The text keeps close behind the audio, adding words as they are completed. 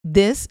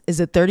This is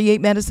a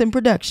 38 Medicine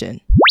production.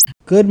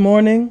 Good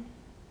morning.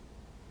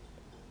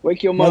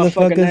 Wake your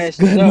motherfucking asses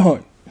Good up.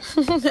 morning.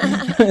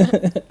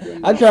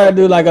 I try to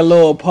do like a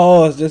little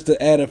pause just to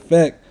add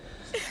effect,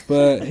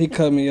 but he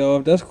cut me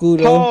off. That's cool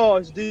though.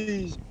 Pause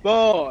these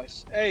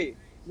bars. Hey,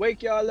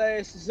 wake y'all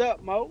asses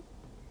up, Mo.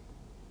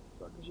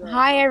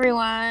 Hi,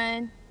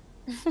 everyone.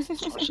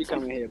 Oh, she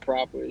coming here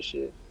proper and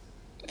shit.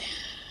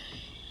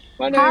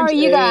 How are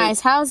you guys?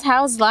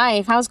 How's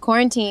life? How's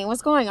quarantine?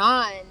 What's going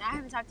on? I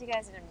haven't talked to you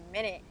guys in a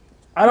minute.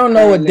 I don't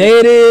know what day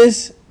it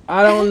is.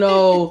 I don't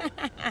know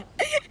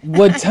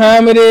what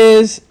time it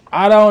is.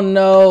 I don't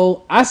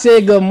know. I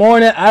said good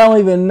morning. I don't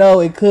even know.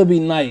 It could be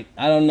night.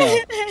 I don't know.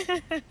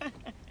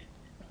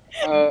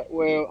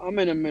 Well, I'm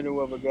in the middle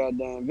of a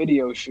goddamn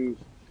video shoot.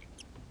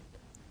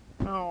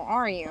 Oh,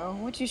 are you?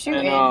 What you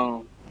shooting?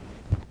 And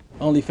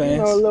OnlyFans. you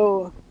know, a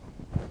little.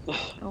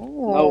 Oh.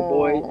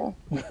 No,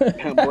 boy.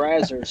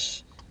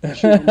 Brazzers.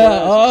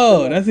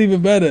 Oh, that's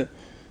even better.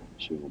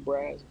 Shooting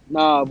Brazzers.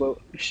 Nah, but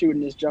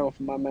shooting this joint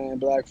for my man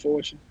Black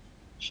Fortune.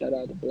 Shout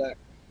out to Black.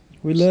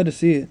 We love to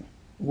see it.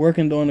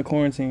 Working during the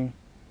quarantine.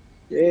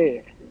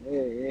 Yeah.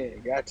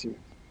 Got to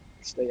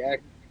stay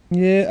active.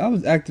 Yeah, I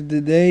was active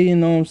today. You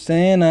know what I'm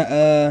saying?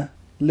 I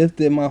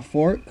lifted my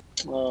fork.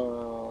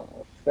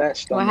 Fat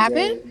stomach. What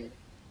happened?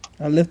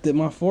 I lifted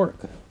my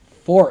fork.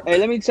 Hey,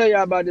 let me tell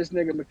y'all about this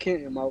nigga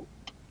McKinton, Mo.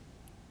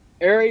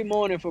 Every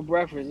morning for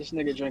breakfast, this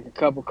nigga drink a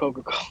cup of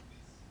Coca-Cola.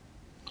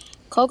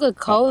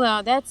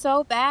 Coca-Cola, that's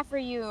so bad for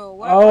you.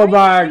 Oh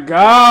my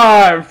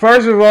God!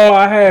 First of all,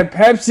 I had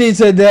Pepsi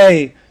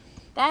today.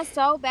 That's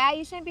so bad.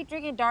 You shouldn't be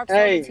drinking dark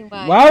soda too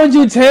much. Why would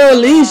you tell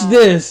Leash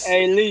this?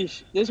 Hey,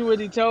 Leash, this is what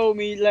he told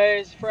me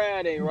last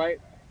Friday, right?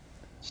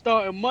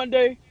 Starting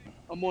Monday,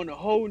 I'm on a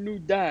whole new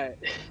diet.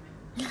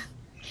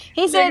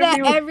 He said that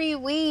every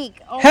week.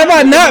 Oh, have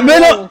I not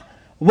been?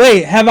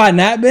 Wait, have I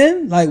not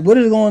been? Like, what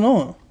is going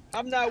on?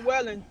 I'm not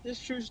welling.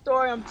 This true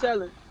story I'm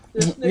telling.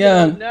 This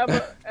nigga will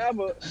never,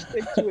 ever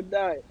stick to a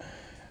diet.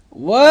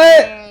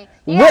 What?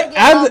 You have to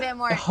get a little bit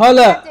more. Hold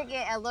up. You have to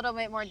get a little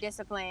bit more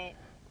disciplined.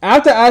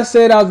 After I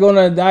said I was going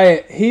on a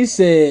diet, he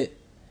said,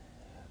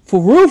 for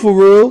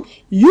real,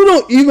 you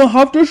don't even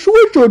have to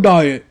switch your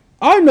diet.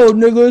 I know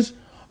niggas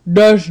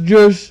that's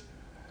just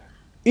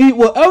eat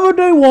whatever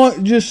they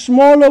want, just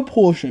smaller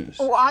portions.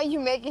 Why are you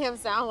making him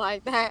sound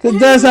like that? Because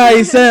that's how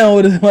he sound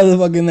with his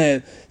motherfucking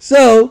ass.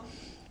 So,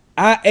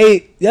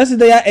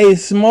 yesterday I ate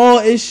small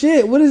as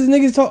shit. What is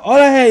niggas talk? All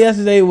I had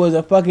yesterday was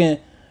a fucking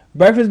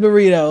breakfast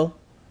burrito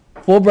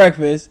for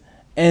breakfast.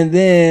 And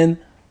then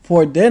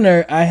for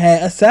dinner, I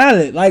had a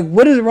salad. Like,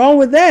 what is wrong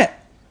with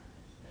that?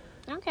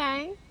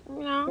 Okay.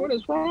 You know. What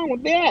is wrong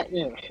with that?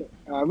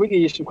 Yeah. We give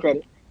you some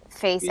credit.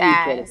 Face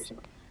ass.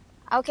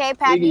 Okay,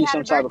 Pappy,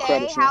 happy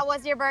birthday. How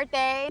was your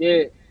birthday?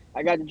 Yeah.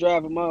 I got to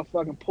drive a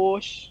motherfucking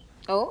Porsche.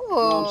 Oh. You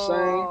know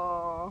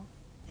what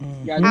I'm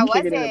saying? Got to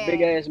kick it in a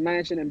big ass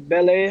mansion in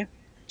Bel Air.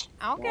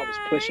 Okay. I was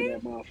pushing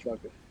that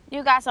motherfucker.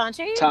 You got some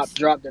cheese? Top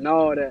dropped and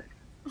all that.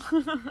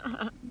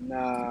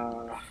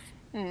 Nah,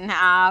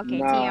 okay,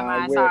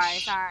 TMI.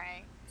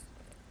 Sorry.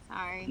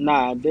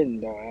 Nah, I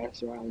didn't though.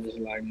 That's why I'm just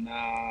like, nah,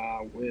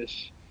 I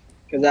wish.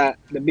 Cause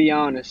to be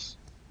honest,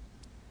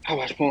 I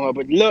watch Pornhub,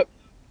 but look,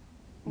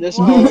 this is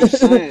all I'm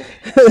saying.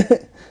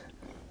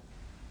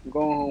 I'm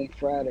going home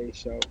Friday,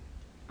 so.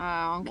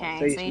 Oh, okay.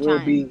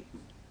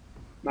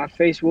 My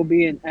face will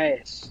be in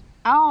ass.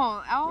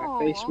 Oh,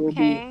 my face will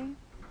be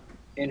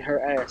in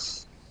her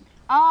ass.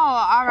 Oh,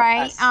 all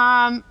right.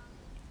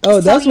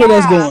 That's where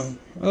that's going.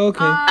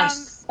 Okay.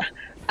 Us.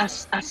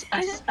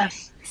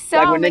 So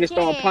like when McKin. niggas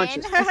throwing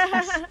punches.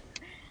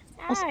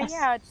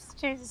 Yeah, just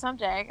change the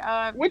subject.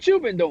 What you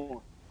been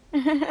doing?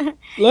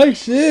 Like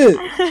shit.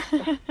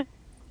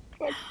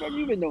 What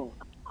you been doing?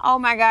 Oh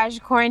my gosh,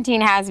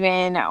 quarantine has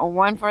been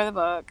one for the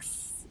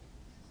books.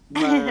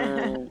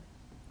 Man,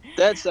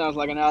 that sounds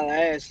like another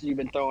ass you've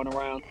been throwing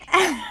around.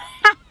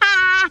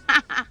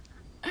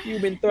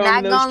 You've been throwing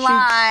Not those gonna cheeks.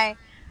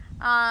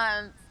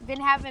 lie. Been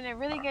having a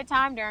really good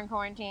time during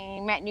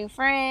quarantine. Met new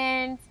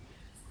friends.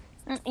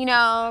 You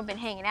know, been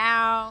hanging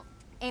out.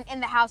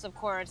 In the house, of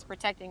course,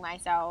 protecting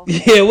myself.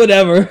 Yeah,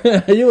 whatever.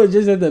 You were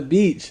just at the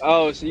beach.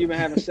 Oh, so you've been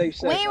having safe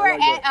sex. We were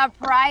at a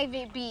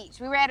private beach.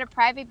 We were at a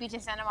private beach in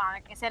Santa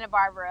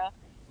Barbara.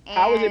 And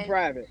how is it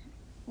private?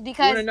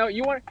 Because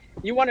you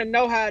want to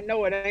know how I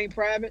know it ain't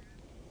private?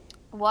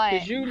 What?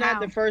 Because you're not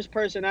the first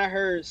person I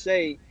heard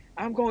say,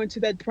 I'm going to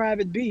that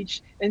private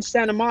beach in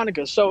Santa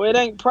Monica, so it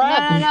ain't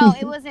private. No.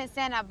 It was in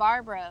Santa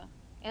Barbara.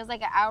 It was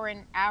like an hour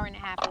and a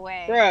half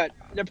away. Bruh,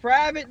 the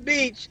private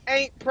beach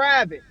ain't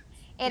private.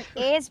 It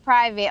is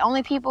private.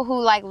 Only people who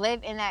like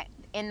live in that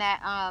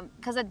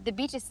because the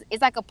beach is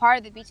like a part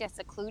of the beach that's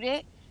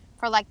secluded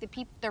for like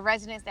the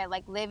residents that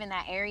like live in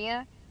that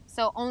area.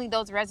 So only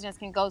those residents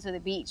can go to the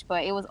beach.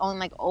 But it was only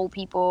like old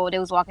people. They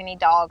was walking their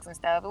dogs and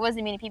stuff. It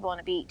wasn't many people on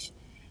the beach.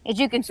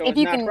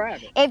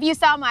 If you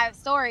saw my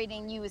story,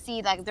 then you would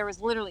see like there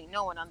was literally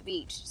no one on the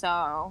beach.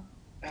 So,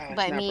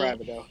 but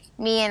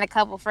me and a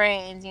couple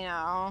friends, you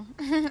know.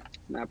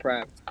 Not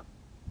private.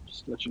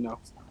 Just to let you know.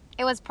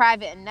 it was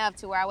private enough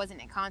to where I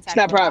wasn't in contact It's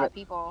not with a lot private. of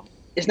people.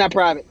 It's not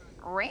private.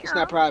 Rare. It's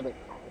not private.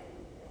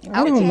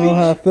 I don't know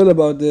how I feel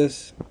about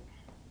this.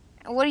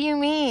 What do you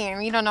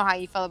mean? You don't know how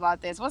you feel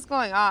about this? What's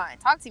going on?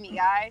 Talk to me,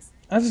 guys.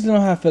 I just don't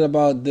know how I feel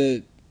about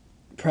the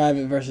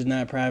private versus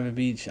not private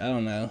beach. I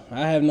don't know.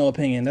 I have no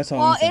opinion. That's all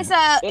Well, I'm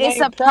saying. it's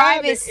a ain't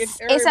private. if It's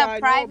a everybody know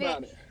private.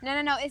 about it.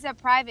 No. It's a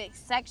private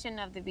section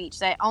of the beach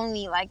that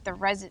only like the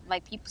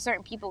people,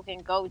 certain people can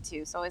go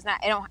to. So it's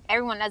not. It don't.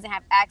 Everyone doesn't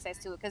have access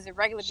to it because the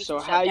regular beach So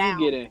is shut how down.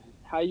 you get in?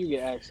 How you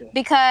get access?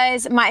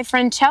 Because my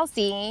friend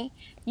Chelsea,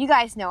 you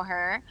guys know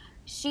her.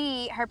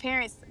 Her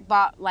parents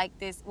bought like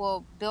this.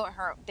 Well, built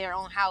their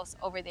own house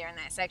over there in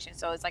that section.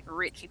 So it's like a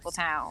rich people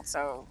town.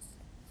 So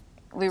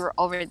we were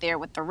over there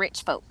with the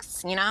rich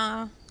folks. You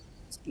know.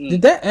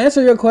 Did that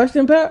answer your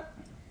question, Pap?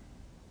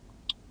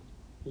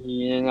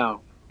 You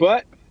know,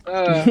 but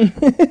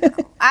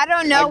I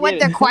don't know what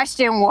the it.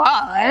 question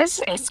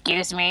was.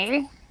 Excuse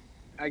me.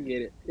 I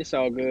get it. It's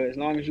all good as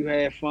long as you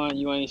had fun.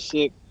 You ain't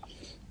sick.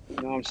 You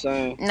know what I'm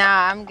saying?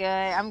 Nah, I'm good.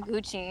 I'm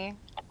Gucci.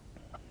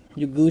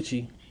 You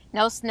Gucci.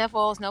 No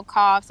sniffles, no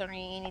coughs or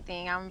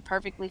anything. I'm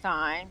perfectly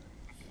fine.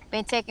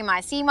 Been taking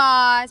my sea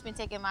moss. Been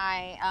taking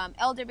my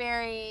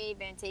elderberry.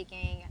 Been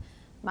taking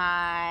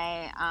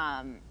my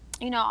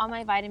all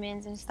my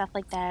vitamins and stuff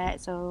like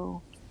that.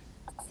 So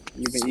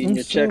You've been eating I'm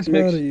your so Chex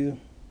proud Mix. of you.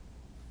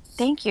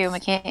 thank you,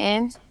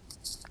 McKinnon.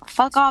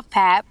 Fuck off,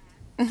 Pap.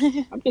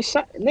 I'm just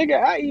saying,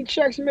 nigga. I eat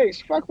Chex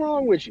Mix. Fuck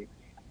wrong with you?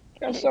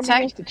 Got something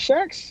against the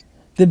Chex?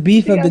 The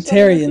beef You of got the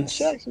something against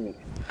Tarians.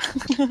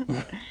 the Chex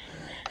Mix?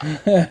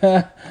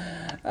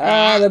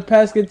 The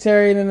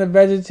pescatarian and the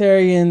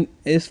vegetarian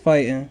is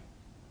fighting.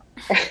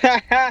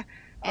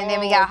 And then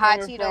we got Hot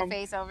coming Cheeto from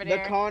face over the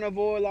there.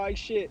 carnivore like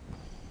shit.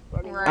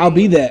 Fucking Right. I'll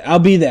be that. I'll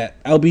be that.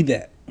 I'll be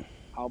that.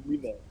 I'll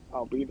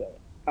be there.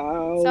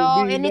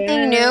 So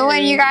anything new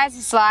in you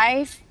guys'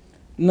 life?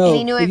 No,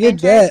 Any new forget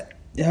adventures?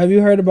 that. Have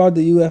you heard about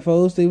the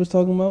UFOs they was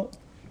talking about?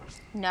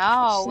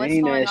 No. What's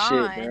Seen going that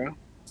on? shit, bro.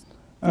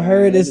 I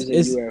heard It it's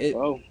was a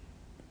UFO.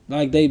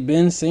 like they've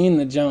been seeing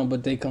the jump,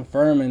 but they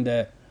confirming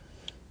that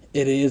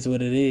it is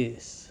what it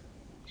is.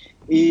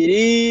 It It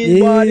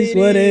is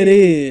what it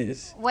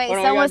is. Wait, Hold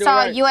on, someone you saw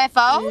gotta a do it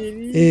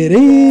UFO? It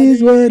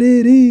is what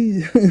it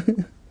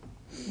is.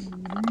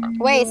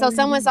 Wait, so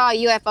someone saw a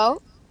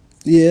UFO?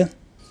 Yeah,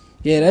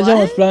 that jump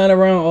was What? flying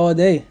around all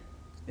day.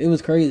 It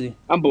was crazy.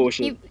 I'm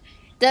bullshit.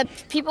 The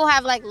people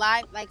have like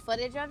live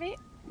footage of it?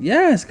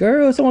 Yes,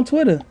 girl, it's on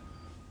Twitter.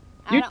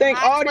 I You don't think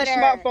have all this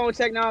Twitter. smartphone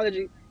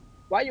technology?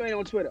 Why you ain't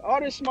on Twitter? All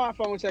this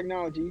smartphone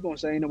technology, you gonna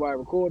say ain't nobody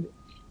recorded?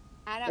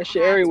 I don't That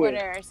shit have everywhere.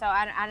 Twitter, so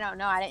I don't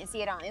know. I didn't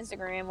see it on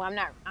Instagram. Well,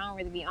 I don't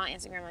really be on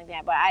Instagram like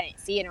that, but I didn't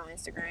see it on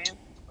Instagram.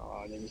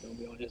 Oh, niggas don't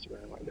be on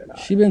Instagram like that.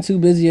 She been too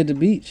busy at the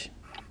beach.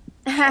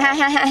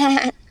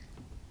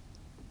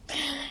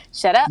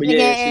 Shut up, But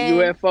yeah, it's a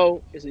again.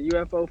 UFO. It's a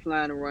UFO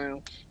flying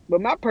around.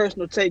 But my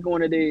personal take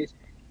on it is,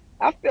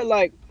 I feel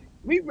like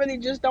we really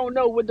just don't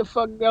know what the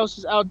fuck else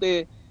is out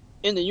there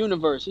in the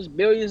universe. There's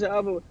billions of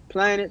other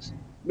planets,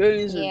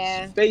 billions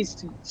Yeah.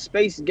 of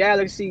space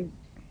galaxy.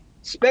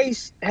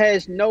 Space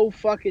has no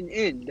fucking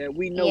end that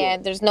we know Yeah,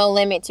 of. there's no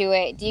limit to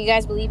it. Do you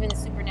guys believe in the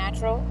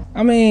supernatural?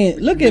 I mean,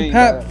 What look you at mean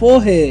Pap by that?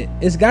 forehead.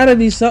 It's got to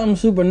be something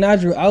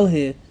supernatural out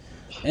here.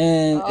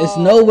 And it's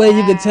Oh, no way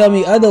you could tell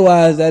me wow.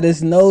 otherwise that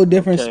it's no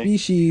different Okay.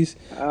 species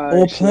Alright,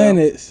 or so-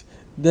 planets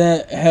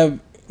that have,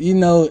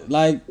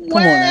 like, come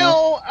on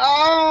now.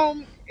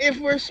 Well, if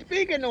we're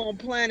speaking on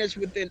planets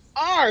within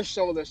our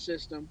solar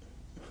system,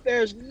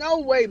 there's no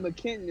way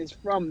McKinnon is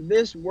from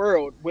this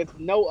world with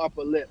no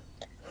upper lip.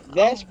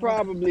 That's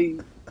probably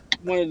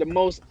one of the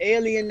most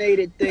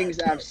alienated things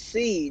I've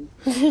seen.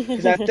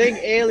 Because I think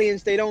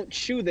aliens, they don't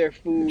chew their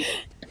food,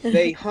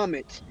 they hum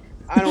it.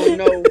 I don't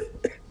know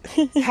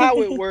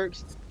how it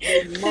works.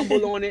 They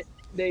mumble on it.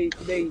 They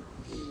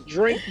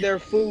drink their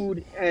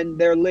food and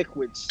their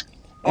liquids.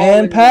 all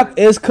And in Pap one.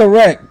 is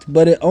correct,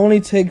 but it only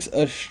takes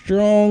a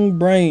strong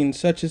brain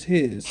such as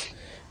his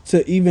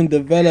to even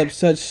develop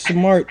such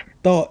smart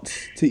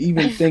thoughts to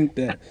even think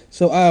that.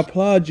 So I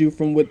applaud you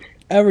from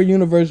whatever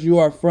universe you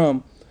are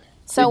from.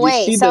 So Did you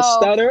wait, see so the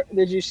stutter?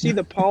 Did you see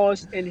the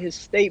pause in his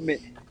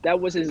statement? That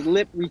was his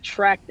lip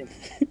retracting.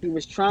 He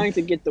was trying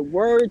to get the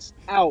words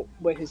out,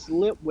 but his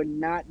lip would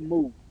not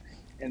move.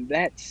 And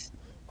that's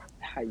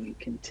how you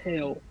can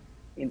tell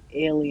an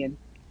alien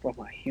from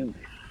a human.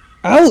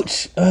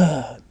 Ouch!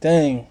 Ugh,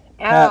 dang.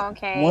 Pap,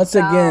 okay, once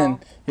so- again,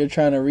 you're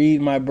trying to read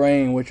my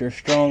brain with your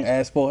strong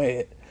ass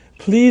forehead.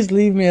 Please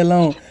leave me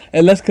alone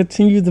and let's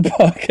continue the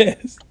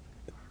podcast.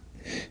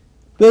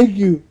 Thank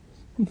you.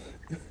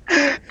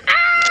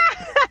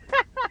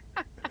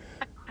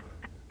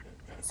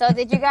 So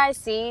did you guys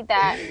see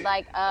that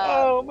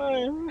Oh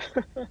man.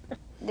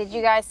 did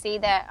you guys see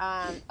that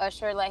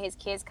Usher let his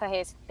kids cut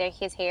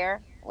his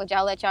hair? Would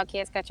y'all let y'all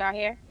kids cut y'all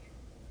hair?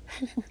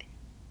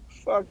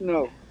 Fuck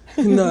no.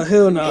 No,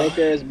 hell no. Broke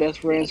ass best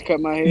friends cut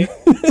my hair.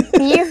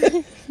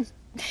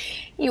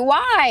 You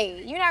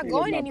why? You're not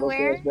going My broke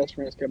anywhere. ass best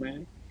friends cut my hair.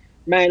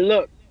 Man,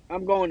 look,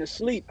 I'm going to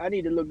sleep. I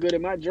need to look good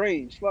in my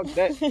dreams. Fuck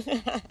that.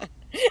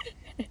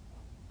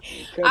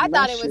 Cut I my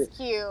thought it was shit.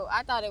 cute.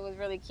 I thought it was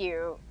really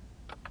cute.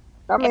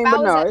 I If mean, I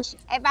but was no, a it's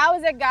if I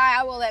was a guy,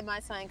 I would let my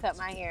son cut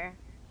my hair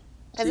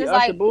because see it's Usher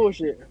like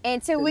bullshit.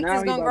 in 2 Cause weeks now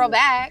it's he gonna about grow to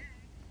back.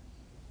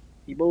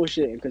 he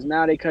bullshitting. Cause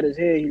now they cut his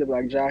hair. He look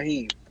like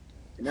Jaheim,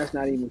 and that's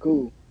not even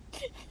cool.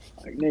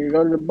 Like nigga,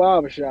 go to the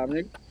barber shop,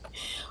 nigga.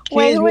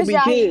 Wait, Kids who will was be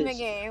Jaheim kids.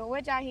 again?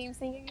 What Jaheim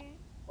sing again?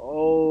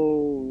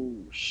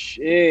 Oh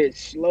shit!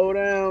 Slow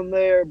down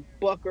there,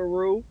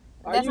 Buckaroo.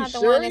 Are That's you not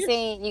the one that serious?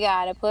 saying you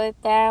gotta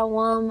put that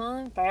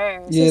woman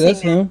first. Who Yeah, sing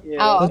that's that? him. Yeah,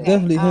 Oh, that's That's him.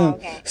 okay. definitely Oh, him.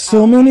 okay.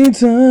 So Oh, okay. many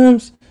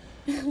times.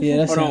 Yeah,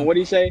 that's Hold on, him. what do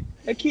you say?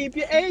 And keep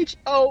your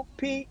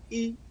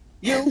HOPEUP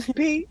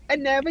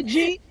and never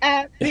E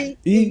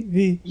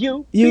V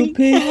U GIBEUP.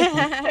 P.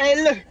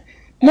 Hey, look.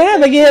 Hey,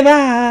 Never give lady.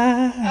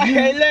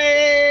 Hey, up. lady.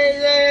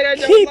 That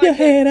don't Keep your like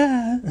that. head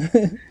up.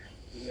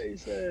 They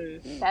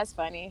say. That's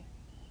funny.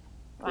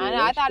 I Yeah,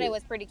 know. I that thought it shit.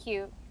 was pretty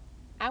cute.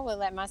 I would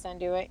let my son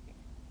do it.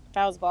 If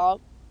I was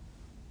bald,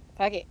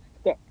 fuck it.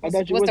 I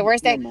thought you What's was. the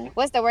worst Never that mind.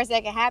 What's the worst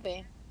that can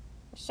happen?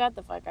 Shut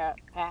the fuck up,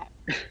 Pat.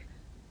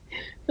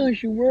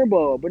 Thought you were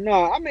bald. But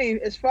no, I mean,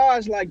 as far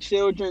as like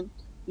children,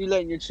 you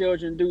letting your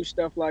children do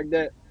stuff like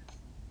that.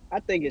 I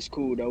think it's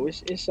cool though.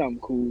 It's something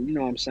cool. You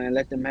know what I'm saying?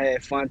 Let them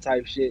have fun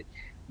type shit.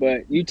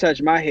 But you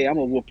touch my hair, I'm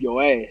gonna whoop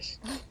your ass.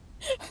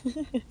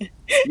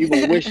 You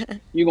gonna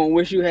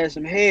wish you had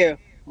some hair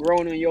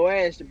growing on your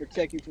ass to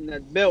protect you from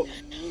that belt.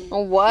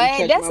 You What?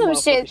 touch my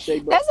motherfucking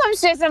shape up. That's some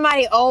shit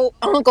somebody old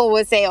uncle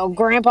would say or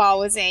grandpa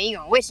would say. You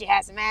gonna wish you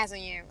had some ass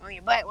on your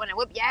butt when I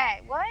whip your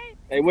ass. What?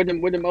 Hey, with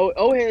them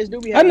old heads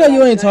do be I having know a you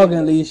lot of ain't change talking,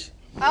 though. Leash.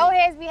 Old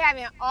heads be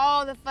having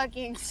all the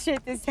fucking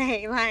shit to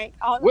say, like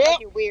all the Well,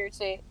 fucking weird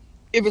shit.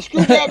 if a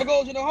screwdriver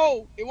goes in a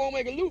hole, it won't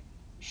make a loop.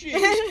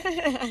 Shit.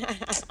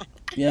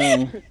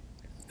 Yeah.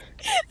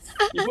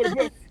 You put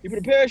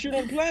a parachute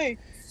on the plane,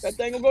 that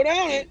thing will go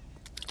down it.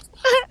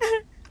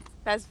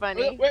 That's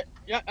Wait, funny. wait,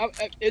 yeah,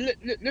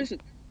 listen.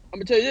 I'm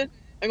gonna tell you this.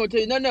 I ain't gonna tell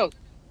you nothing else.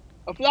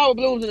 A flower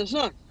blooms in the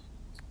sun.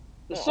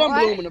 The sun What?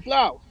 bloom in the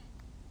flower.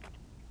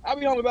 I'll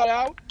be home in about an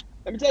hour.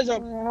 Let me tell you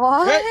something.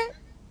 Hey, What?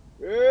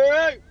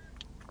 hey.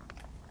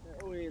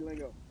 Oh, yeah,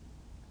 lingo.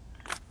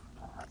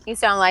 You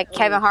sound like Oh, yeah,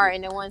 Kevin Hart shit.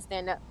 in the one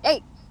stand up.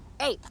 Hey,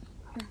 hey.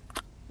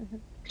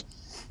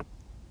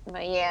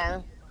 But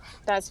yeah,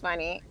 that's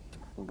funny.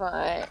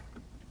 But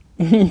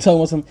Talking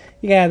about some.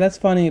 Yeah, that's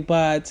funny,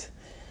 but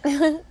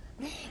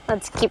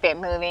let's keep it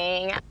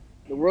moving.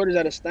 The world is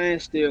at a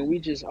standstill, and we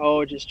just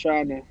all just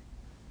trying to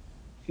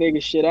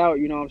figure shit out.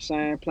 You know what I'm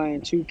saying?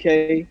 Playing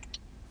 2K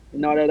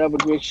and all that other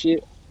good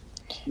shit.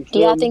 You Do feel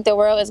y'all me? think the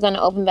world is going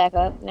to open back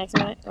up next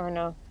month or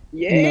no?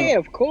 no. Yeah,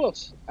 of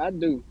course. I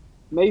do.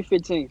 May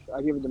 15th.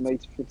 I give it to May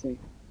 15th.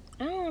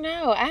 I don't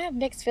know. I have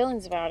mixed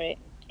feelings about it.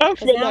 I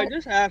Cause feel like now,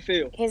 this how I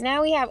feel. cause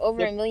now we have over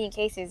The, 1 million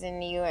cases in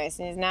the U.S.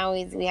 and now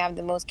we have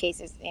the most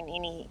cases in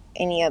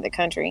any other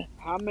country.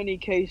 how many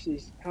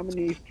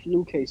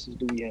flu cases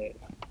do we have?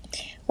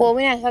 Well,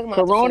 we're not talking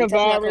about the flu. We're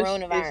talking about Coronavirus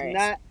is coronavirus.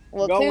 not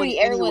Well, going clearly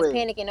everyone's anywhere.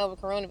 panicking over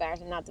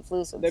coronavirus and not the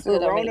flu, so the The flu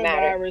don't really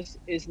matter. coronavirus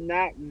is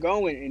not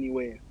going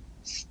anywhere.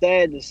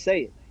 Sad to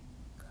say it.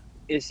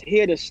 It's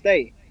here to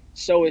stay.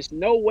 So it's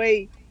no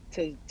way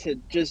to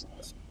just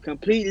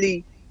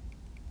completely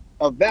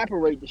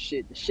evaporate the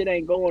shit. The shit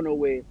ain't going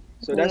nowhere.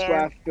 So that's Yeah.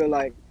 why I feel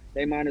like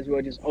they might as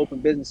well just open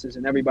businesses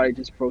and everybody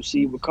just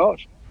proceed with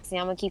caution. See,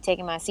 I'm gonna keep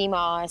taking my sea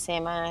moss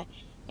and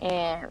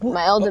What,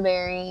 my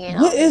elderberry and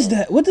what all is this.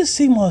 that? What does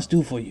CMOS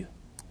do for you?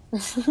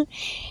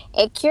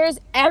 It cures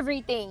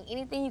everything,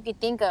 anything you could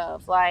think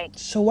of, like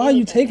So why are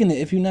you anything. taking it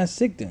if you're not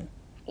sick then?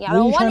 Yeah, I What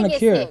are don't you want trying to to get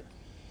cure? sick.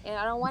 And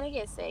I don't want to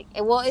get sick.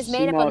 Well, it's Sea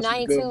made up of moss is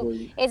good 92. for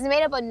you. It's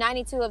made up of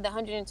 92 of the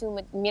 102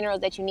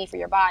 minerals that you need for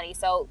your body.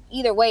 So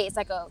either way, it's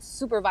like a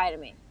super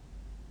vitamin.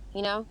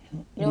 You know,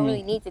 you don't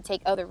really need to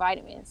take other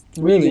vitamins.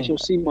 Where you get Really? your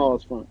sea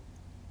moss from?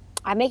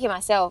 I make it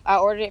myself. I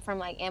ordered it from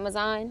like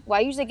Amazon. Well,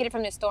 I usually get it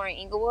from the store in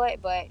Inglewood,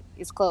 but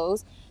it's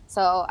closed.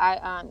 So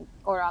I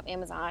order off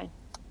Amazon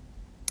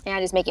and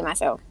I just make it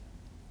myself.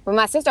 But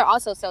my sister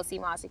also sells sea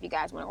moss if you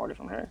guys want to order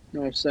from her. You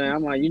know what I'm saying?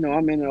 I'm like,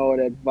 I'm into all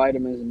that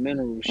vitamins and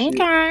mineral shit.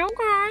 Okay, okay,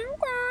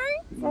 okay.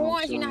 You know For what I'm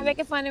once, you're not saying?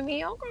 making fun of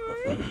me.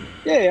 Okay.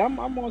 Yeah, I'm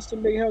on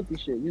some big healthy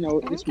shit.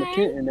 It's Okay.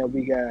 McKinton that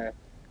we got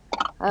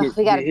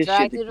We get gotta his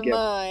shit drag through the together.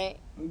 mud.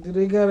 Do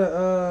they got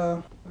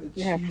a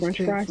You have French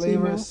cheesecake fry sea flavor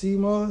moss?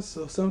 CMOS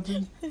or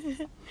something?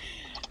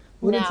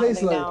 What it No,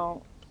 taste they like?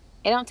 don't.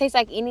 It don't taste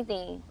like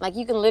anything. Like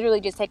you can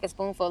literally just take a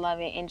spoonful of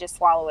it and just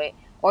swallow it,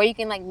 or you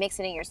can like mix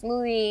it in your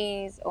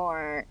smoothies,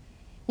 or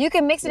you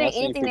can mix it Yeah, in I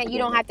seen anything that people you doing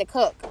don't that. have to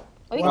cook.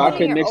 Or you can Oh, I put it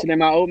in Wow. couldn't your mix it in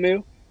my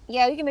oatmeal.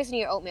 yeah, you can mix it in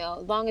your oatmeal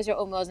as long as your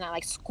oatmeal is not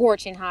like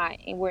scorching hot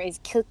and where it's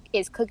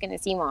cooking the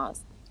sea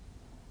moss.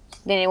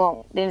 Then it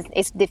won't. Then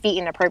it's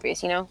defeating the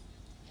purpose, you know.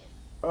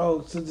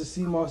 Oh, so the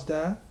CMOS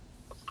die?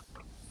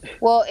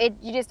 Well,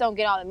 you just don't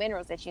get all the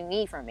minerals that you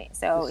need from it.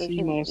 The So if sea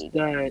you moss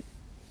died.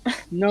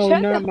 No, shut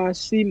not up, my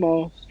sea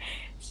moss.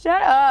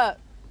 shut up.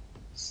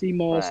 Sea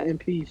moss But in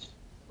peace.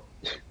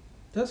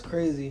 That's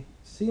crazy.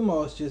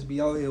 CMOS just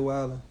be out here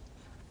wilding.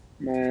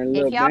 Man,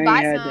 If look, y'all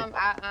buy some,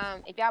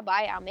 if y'all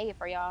buy it, I'll make it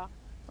for y'all.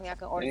 Y'all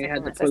can order they some ain't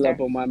from had my to pull sister. up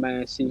on my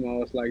man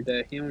C-Moss like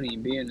that. He don't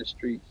even be in the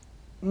streets.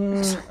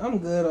 I'm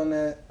good on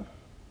that.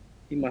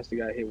 He must have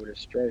got hit with a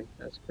stray.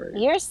 That's crazy.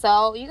 You're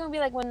gonna be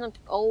like one of them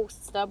old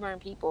stubborn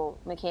people,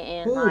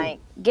 McKitten. Who? Like,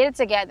 get it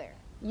together.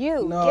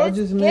 You No, I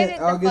just get meant it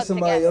the I'll get fuck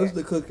somebody else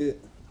together. to cook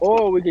it.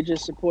 Or we could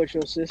just support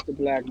your sister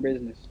black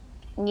business.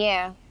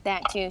 Yeah,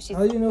 that too. She's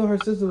How you know her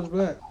sister was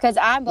black? because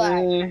I'm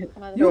black, Man,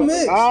 You motherfucker.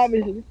 mixed.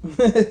 obviously.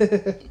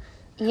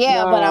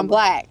 Yeah, but Nah, I'm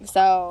black,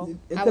 so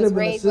It I could was have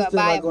been a raised sister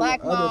by a like on the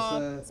black other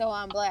mom, side. so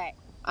I'm black.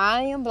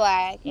 I am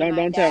black, and my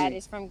don't tell dad me.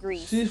 is from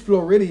Greece. She's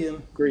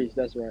Floridian. Greece,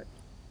 that's right.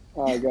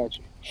 I got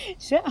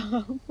Shut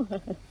up.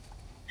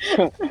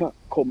 you.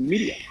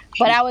 Comedian.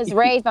 But I was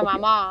raised by my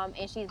mom,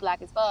 and she's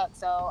black as fuck,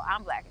 so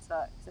I'm black as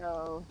fuck.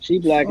 So She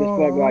black as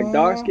fuck, like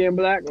dark Aww. skin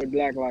black or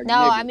black like no,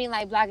 I niggas? mean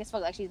like black as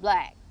fuck, like she's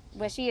black,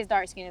 but she is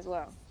dark skinned as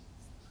well.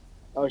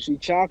 Oh, she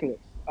chocolate.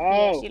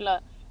 Yeah, Oh, she la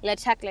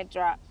chocolate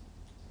drop.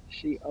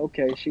 she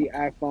okay. She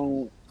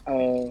iPhone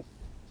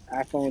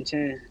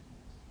 10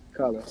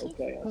 color.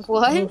 Okay, I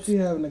see. I hope What? she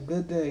having a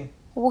good day.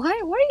 What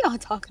are y'all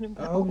talking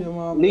I hope about? your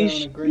mom is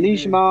having a great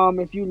Leash day. mom,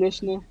 if you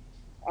listening,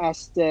 I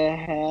said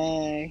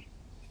hey.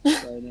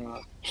 Right now.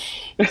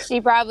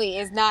 She probably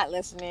is not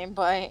listening,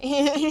 but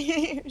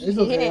It's she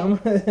okay.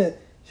 is.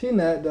 She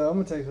not though. I'm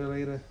gonna text her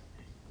later.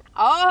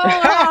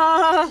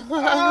 Oh,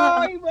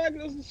 Oh, you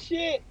fucking some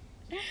shit.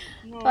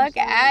 You know what I'm fuck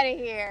saying? out of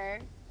here.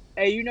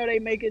 Hey, you know they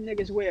making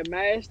niggas wear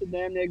masks to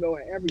damn near go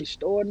in every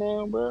store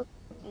now, bro.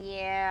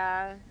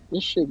 Yeah.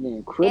 This shit getting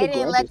They critical.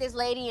 didn't I let just this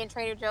lady in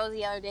Trader Joe's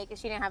the other day because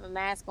she didn't have a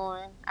mask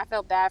on. I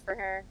felt bad for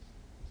her.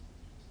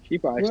 she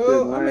probably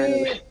stood in Well, I line.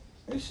 mean,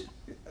 she,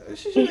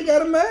 she should have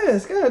got a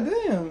mask. God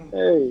damn.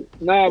 Hey,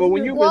 nah, but It's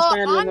when been you've been Well,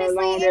 standing in a honestly,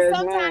 long it's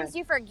ass line, sometimes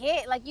you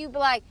forget. Like, you be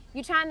like,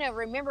 you trying to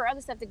remember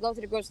other stuff to go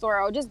to the grocery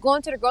store, or just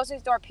going to the grocery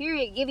store,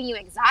 period, giving you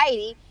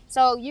anxiety.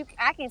 So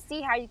I can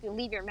see how you can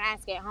leave your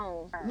mask at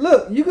home.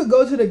 Look, you could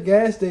go to the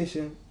gas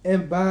station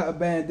and buy a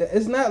band.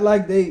 It's not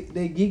like they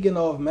geeking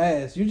off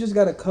masks. You just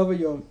gotta cover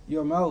your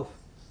mouth.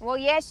 Well,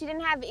 yeah, she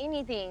didn't have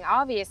anything,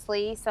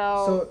 obviously. So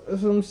So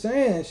that's what I'm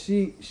saying.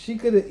 She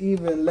could have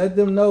even let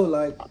them know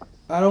like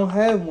I don't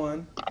have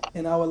one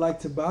and I would like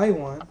to buy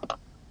one.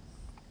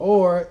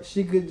 Or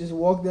she could just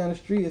walk down the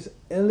street. It's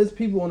endless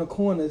people on the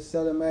corners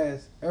selling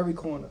masks. Every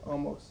corner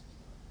almost.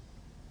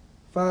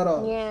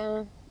 $5.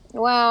 yeah.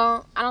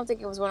 Well, I don't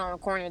think it was one on the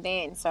corner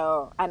then,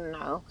 so I don't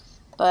know.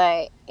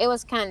 But it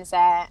was kind of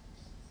sad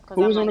because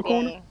who I'm was on the like,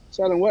 corner dang,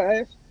 selling what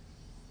ass?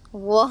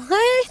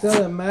 what?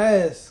 Selling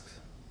masks.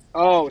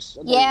 Oh, I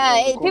thought you was Yeah,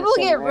 on the corner people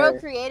selling get real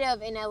ass.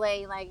 creative in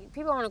LA. Like,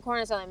 people on the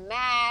corner selling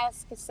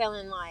masks,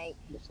 selling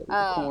They said the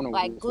corner was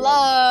like just like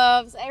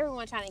gloves.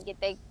 Everyone trying to get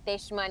they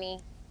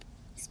money.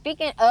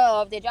 Speaking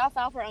of, did y'all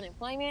file for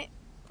unemployment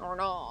or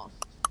no?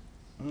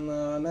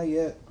 No, not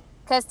yet.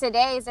 Because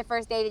today is the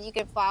first day that you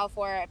can file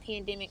for a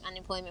pandemic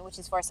unemployment, which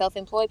is for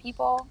self-employed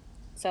people.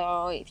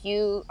 So if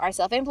you are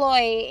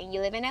self-employed and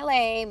you live in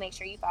LA, make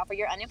sure you file for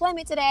your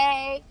unemployment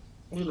today.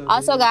 We love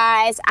Also, it.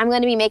 guys, I'm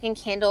going to be making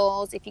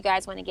candles if you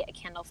guys want to get a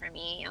candle for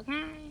me,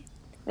 okay?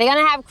 They're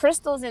going to have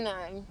crystals in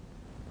them.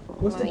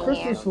 What's the Oh,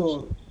 crystals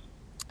for?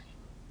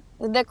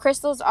 The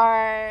crystals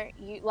are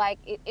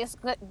it's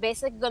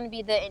basically going to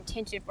be the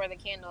intention for the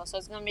candle. So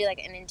it's going to be like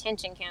an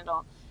intention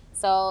candle.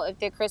 So if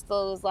the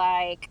crystal is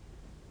like,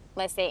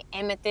 let's say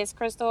amethyst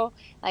crystal,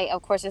 like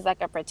of course it's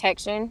like a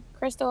protection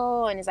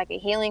crystal and it's like a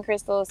healing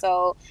crystal.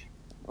 So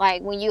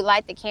like when you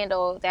light the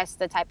candle, that's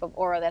the type of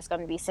aura that's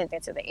going to be sent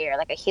into the air,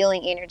 like a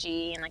healing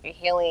energy and like a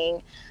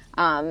healing,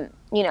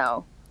 you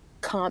know,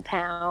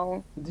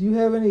 compound. Do you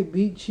have any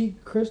beet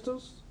cheek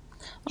crystals?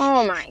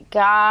 Oh my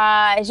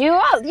gosh, you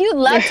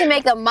love to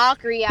make a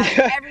mockery out of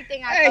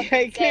everything I hey, fucking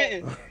hey, say.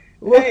 Kenton.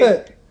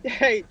 What?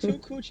 Hey, 2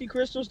 coochie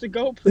crystals to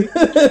go, please.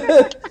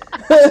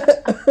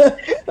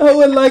 I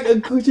would like a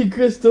coochie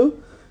crystal.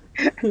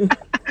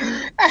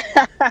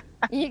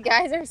 You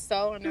guys are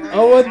so annoying.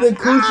 I want the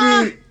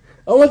coochie.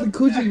 I want the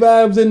coochie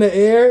vibes in the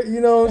air. You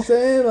know what I'm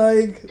saying?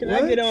 Like Can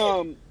what? I get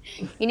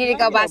You need to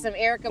Can I go get buy a some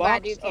Erica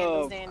box Badu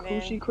candles of then,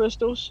 coochie man.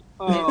 crystals?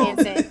 And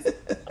incense.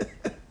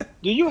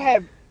 Do you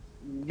have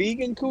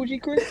vegan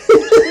coochie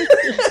crystals?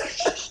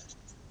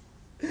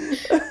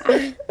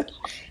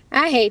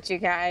 I hate you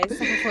guys.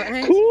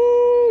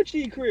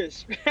 Coochie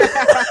crisp.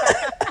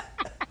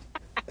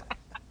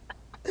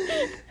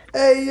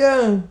 Hey,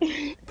 young.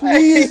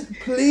 Please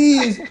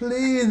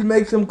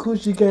make some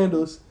coochie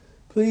candles.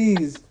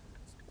 Please.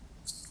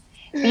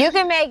 You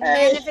can make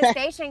Hey.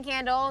 manifestation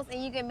candles,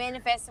 and you can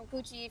manifest some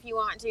coochie if you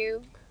want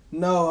to.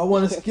 No, I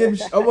want to skip.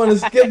 I want to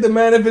skip the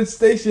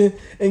manifestation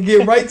and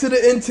get right to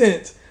the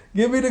intent.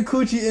 Give me the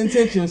coochie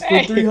intentions for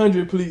Hey.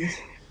 300, please.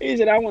 He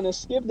said, I want to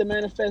skip the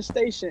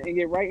manifestation and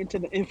get right into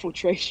the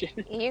infiltration.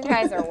 You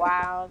guys are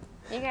wild.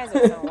 You guys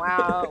are some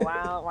wild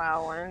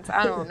ones.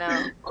 I don't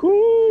know.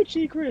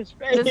 Coochie crisp.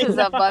 This is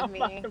above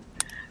me.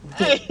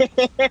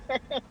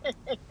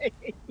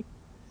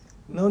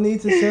 No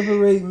need to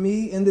separate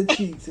me and the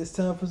cheeks. It's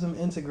time for some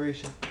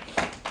integration.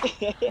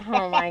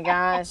 Oh my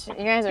gosh, you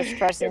guys are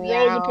stressing If me Rosa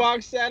out.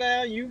 Parks sat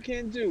down, you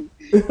can too.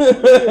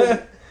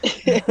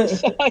 Yeah.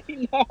 So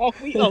you know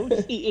we OC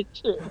and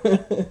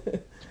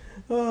shit.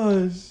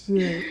 Oh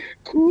shit!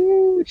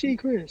 Coochie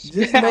Chris.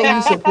 Just Are know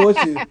we y'all?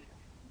 support you.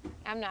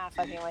 I'm not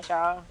fucking with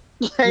y'all.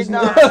 Hey, Just nah.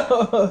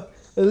 know,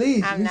 at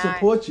least I'm we not.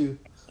 support you.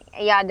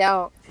 Y'all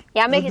don't.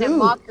 Y'all I making a do.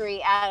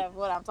 mockery out of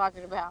what I'm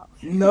talking about.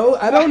 No,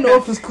 I don't know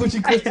if it's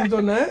coochie crystals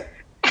or not.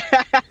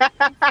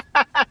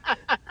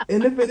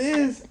 And if it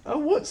is, I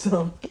want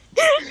some.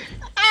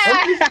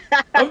 I'm just,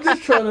 I'm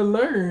just trying to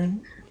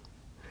learn.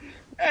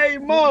 Hey,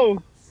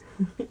 Mo.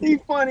 He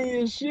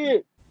funny as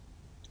shit.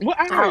 What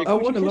aisle are Oh, your I Coochie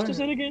want to Crystals learn.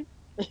 in again?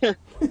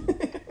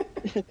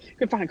 You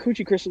can find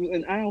Coochie Crystals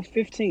in aisle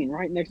 15,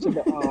 right next to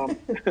the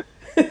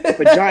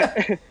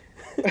vagina,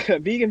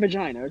 vegan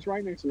vagina. It's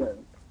right next to that.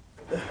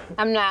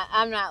 I'm not.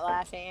 I'm not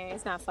laughing.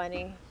 It's not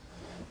funny.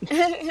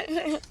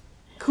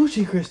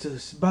 Coochie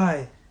crystals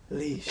by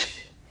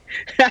Leash.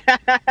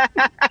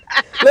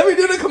 Let me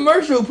do the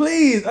commercial,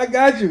 please. I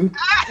got you.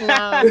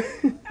 No,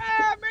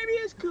 Maybe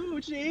it's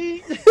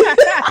Coochie.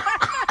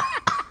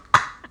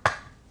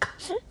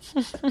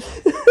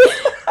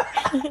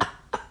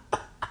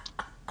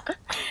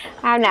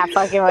 I'm not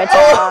fucking with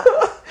y'all.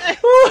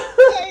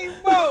 Hey,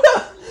 Mo.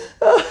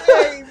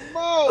 Hey,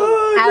 Mo.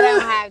 I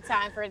don't have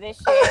time for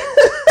this shit.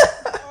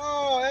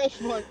 Oh, that's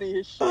funny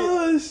as shit.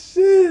 Oh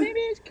shit. Maybe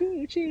it's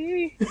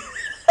Coochie.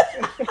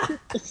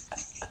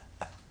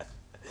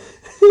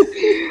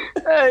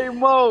 Hey,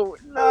 Mo.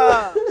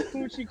 Nah.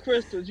 Coochie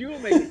Crystals. You will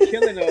make a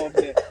killing off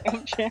that.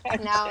 I'm trying to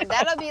No, tell.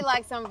 that'll be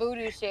like some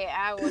voodoo shit.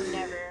 I would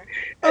never.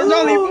 It's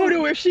only Oh.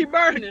 voodoo if she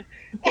burning.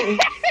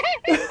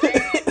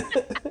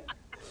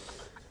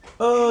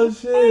 Oh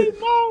Hey, shit.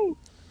 Mo.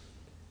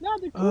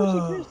 Not the Coochie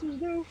Oh. Crystals,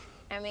 though.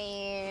 I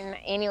mean,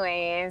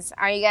 anyways,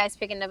 are you guys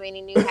picking up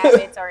any new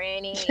habits or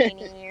any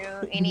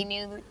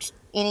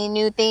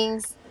new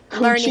things?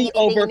 Learning Coochie anything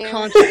over new?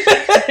 consciousness.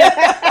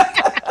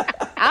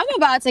 I'm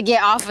about to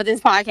get off of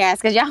this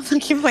podcast because y'all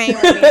fucking playing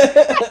with me.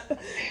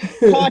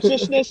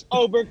 Consciousness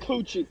over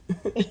coochie.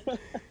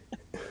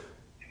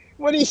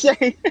 What do you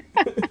say?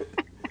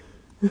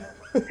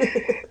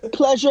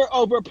 Pleasure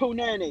over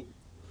punani.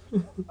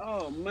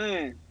 Oh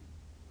man.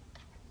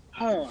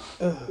 Huh.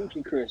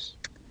 Coochie Chris.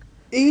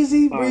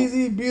 Easy Oh,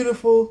 breezy,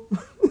 beautiful.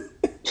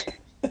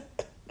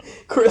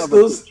 cover Crystals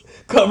coochie.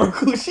 cover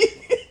coochie.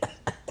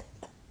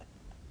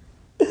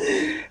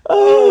 Oh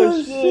Oh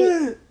shit.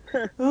 shit.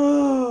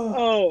 Oh.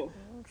 Oh.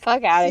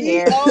 Fuck out of C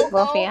here, O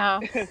both of O y'all.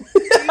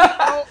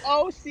 COOCHIA.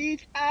 COOCHIE.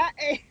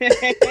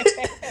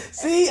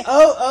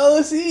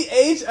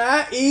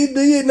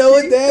 Do you know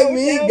what Please that don't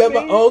means? tell Got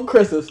my me. own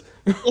crystals.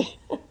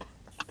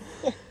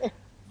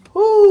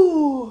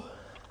 Whoo.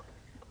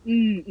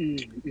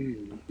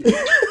 Mm-mm-mm.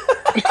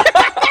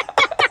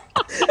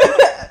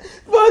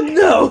 Fuck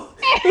no.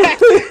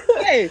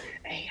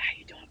 Hey, how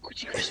you doing,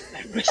 Coochie Chris?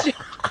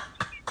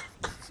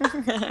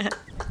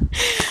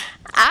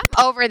 I'm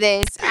over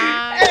this.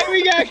 Hey,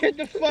 we gotta get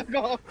the fuck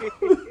off here.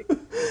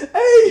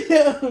 Hey,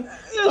 yo.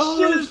 This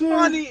shit Oh is shit.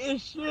 funny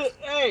as shit.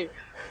 Hey,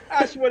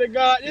 I swear to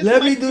God,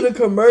 Let me do the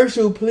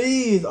commercial,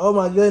 please. Oh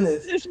my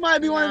goodness. this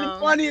might be one of the No.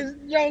 funniest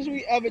jokes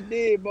we ever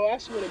did, bro. I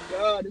swear to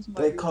God, this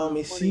might They be one call of the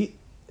me funniest. COOCHIE.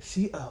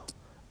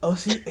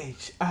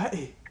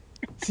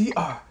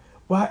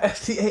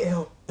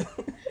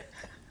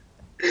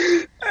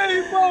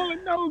 Hey, bro,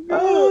 no good.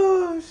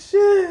 Oh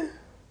shit.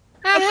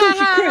 A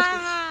coochie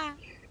crystals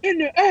in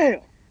the air.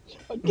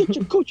 Get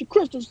your coochie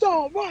crystals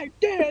on right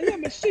there. Let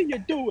me see you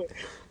do it.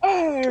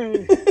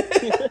 Hey.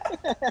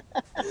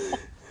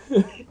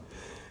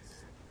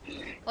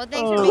 Well,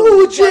 thanks for making Oh,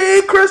 a joke.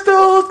 Coochie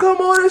crystals, come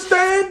on and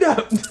stand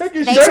up. Take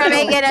your Thanks for shirt off.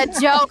 making a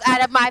joke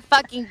out of my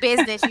fucking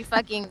business, you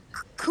fucking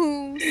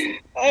coons.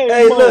 hey,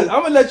 Hey, look, Mo.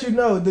 I'm gonna let you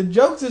know. The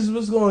jokes is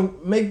what's gonna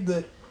make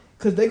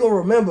cause they gonna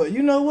remember.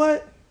 You know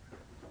what?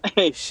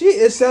 Hey, She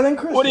is selling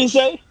what do you crystals.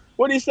 say?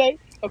 What do you say?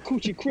 A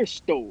coochie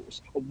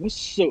crystals.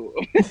 What's up?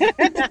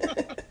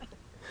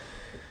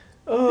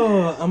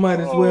 Oh, I might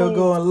as well Oh,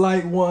 go and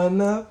light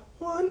one up.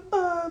 One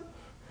up.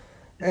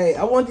 Hey,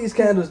 I want these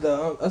candles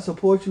though. I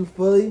support you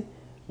fully.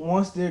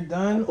 Once they're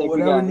I done or think we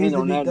whatever got to needs end to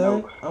on be that note.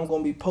 done, I'm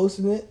gonna be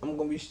posting it. I'm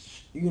gonna be,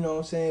 you know what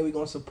I'm saying? We're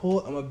gonna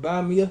support. I'm gonna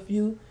buy me a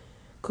few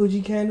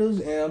Coochie candles,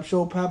 and I'm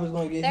sure Papa's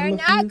gonna get They're him a not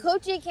few.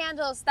 coochie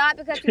candles. Stop,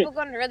 because people are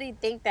gonna really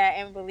think that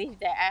and believe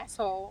that,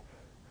 asshole.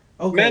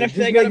 Okay, Manifest, just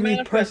they got to make me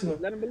manifest it. personal.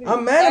 Let them believe I'm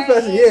it. manifesting,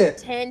 They're yeah.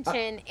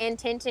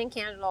 intention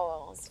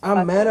candles. I'm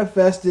Fuck 'em.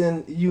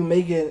 manifesting you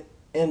making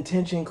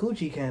intention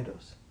Coochie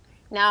candles.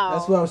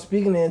 That's what No, I'm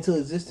speaking into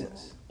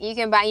existence. you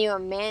can buy you a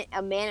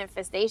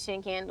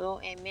manifestation candle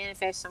and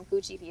manifest some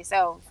coochie for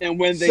yourself. And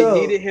when they So,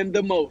 needed him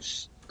the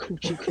most,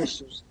 coochie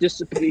crystals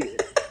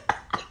disappeared.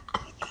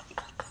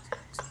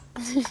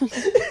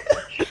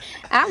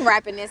 I'm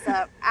wrapping this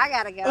up. I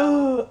gotta go.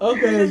 oh,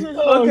 okay,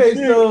 Oh okay. shit!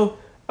 So,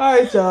 all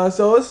right, y'all.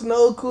 So it's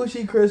no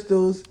Coochie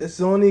crystals.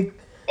 It's only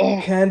Oh,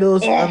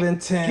 candles of oh,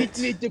 get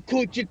me intent. the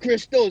coochie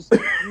crystals.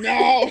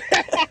 No.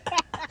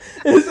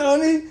 It's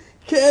only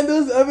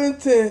candles of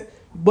intent.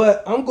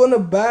 But I'm gonna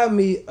buy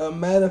me a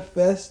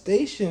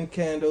manifestation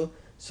candle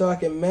so I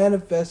can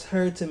manifest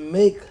her to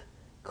make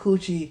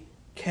coochie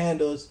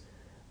candles.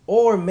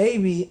 Or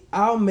maybe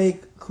I'll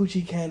make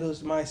coochie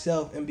candles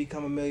myself and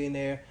become a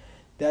millionaire.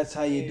 That's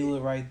how you do Hey, it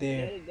right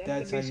there. that could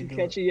That's how be you some do it.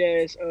 catchy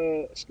ass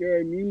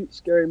scary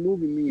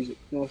movie music.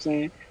 You know what I'm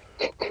saying?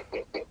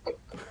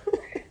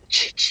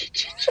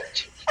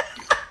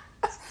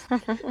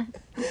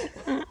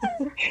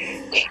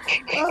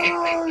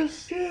 Oh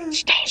shit.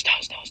 Stop,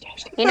 stop, stop, stop,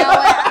 stop. You know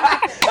what? I'm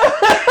about to.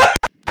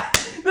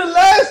 The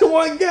last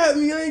one got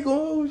me. I ain't gonna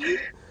hold you.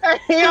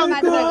 Hey, I I'm I'm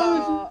ain't about to gonna done.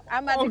 hold you. go.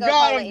 I'm about to Oh go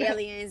call God, the I'm done.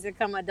 aliens to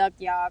come abduct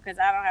y'all because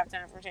I don't have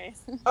time for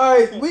this.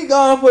 Alright, we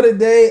gone for the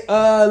day.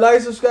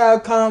 Like,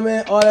 subscribe,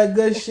 comment, all that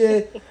good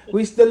shit.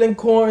 We still in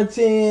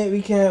quarantine.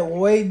 We can't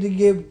wait to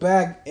get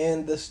back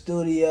in the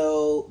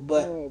studio.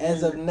 But Oh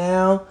as of man.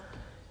 now,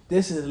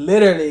 this is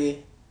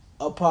literally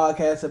a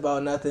podcast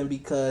about nothing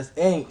because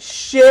ain't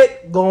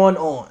shit going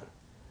on.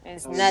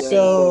 It's I'm done. nothing.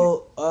 Say,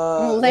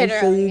 So make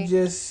sure you Literally.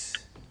 just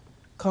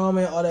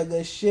comment all that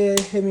good shit.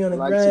 Hit me on the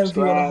like, gram if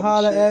you want to subscribe, and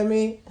holler shit. at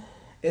me.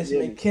 It's Yeah,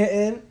 me.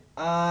 McKitten.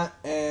 I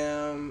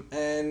am,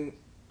 and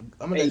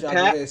I'm gonna let Hey y'all go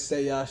Pat. ahead and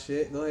say y'all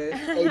shit. Go ahead.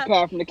 Hey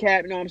Pat from the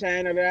cap. You know what I'm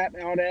saying? All that,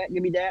 all that.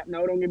 Give me that.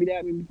 No, don't give me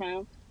that. Give me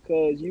pound.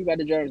 Cause you got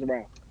the germs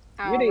around.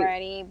 You did.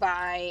 Alrighty,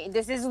 bye.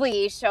 This is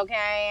Leash,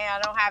 okay? I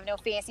don't have no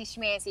fancy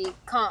schmancy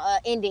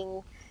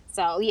ending.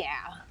 So, yeah.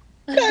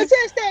 Cause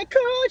it's that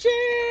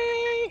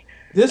coochie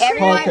This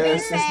Everyone be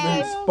podcast has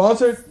been safe. crystals.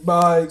 sponsored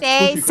by Stay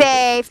Coochie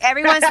Crystals. safe.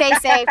 Everyone stay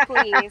safe,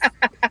 please.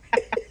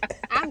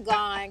 I'm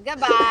gone.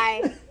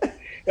 Goodbye.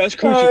 That's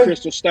coochie Alright.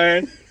 crystal,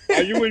 Stan.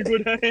 Are you in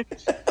good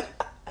hands?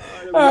 All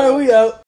right, there we Alright, go. we out.